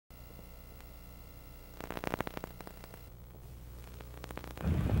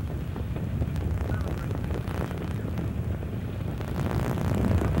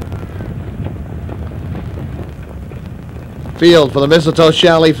field for the Mistletoe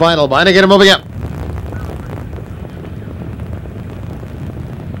Shalee final. Behind again, moving up.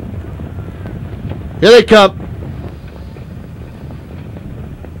 Here they come.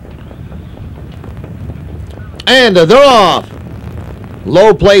 And they're off.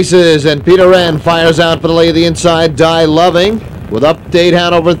 Low places, and Peter Wren fires out for the lead of the inside. Die Loving with Update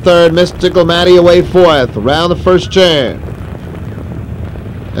Hanover third. Mystical Maddie away fourth. Around the first turn.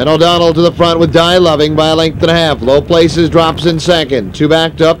 And O'Donnell to the front with Die Loving by a length and a half. Low places drops in second. Two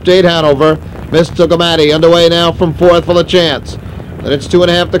back to Update Hanover. Mystical Maddie underway now from fourth for Lachance. Then it's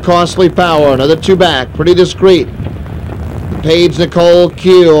 2.5 to Costly Power. Another two back. Pretty discreet. Paige Nicole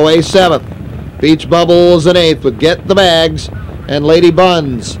Q away seventh. Beach Bubbles in eighth with Get the Bags and Lady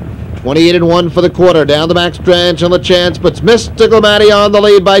Buns. 28-1 for the quarter. Down the back stretch on Lachance, but Mystical Maddie on the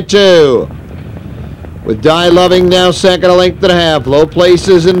lead by 2. With Die Loving now second, a length and a half. Low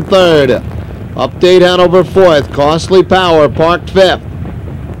places in third. Update Hanover fourth. Costly Power parked fifth.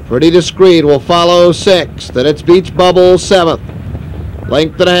 Pretty Discreet will follow sixth. Then it's Beach Bubbles seventh.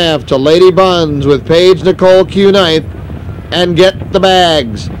 Length and a half to Lady Buns with Paige Nicole Q ninth. And Get the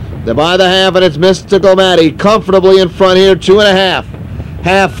Bags. They're by the half, and it's Mystical Maddie comfortably in front here, 2.5.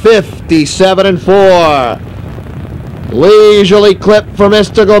 Half 57-4. Leisurely clip for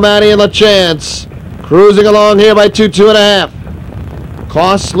Mystical Maddie and Lachance. Cruising along here by 2.5.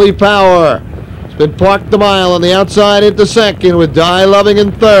 Costly Power. It's been parked a mile on the outside into second with Die Loving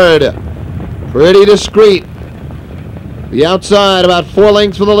in third. Pretty Discreet. The outside about 4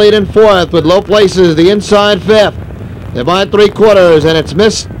 lengths for the lead in fourth with Low Places, the inside fifth. They're by 3/4, and it's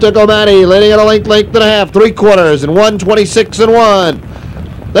Mystical Maddie leading at a length and a half. 3/4 and 1:26-1.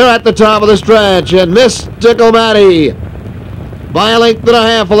 They're at the top of the stretch, and Mystical Maddie by a length and a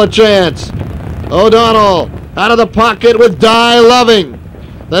half for Lachance. O'Donnell out of the pocket with Die Loving.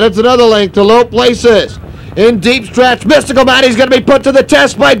 Then it's another length to Low Places. In deep stretch, Mystical Maddie's going to be put to the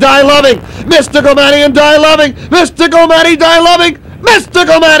test by Die Loving. Mystical Maddie and Die Loving. Mystical Maddie, Die Loving.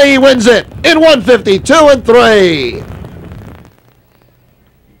 Mystical Maddie wins it in 1:52-3.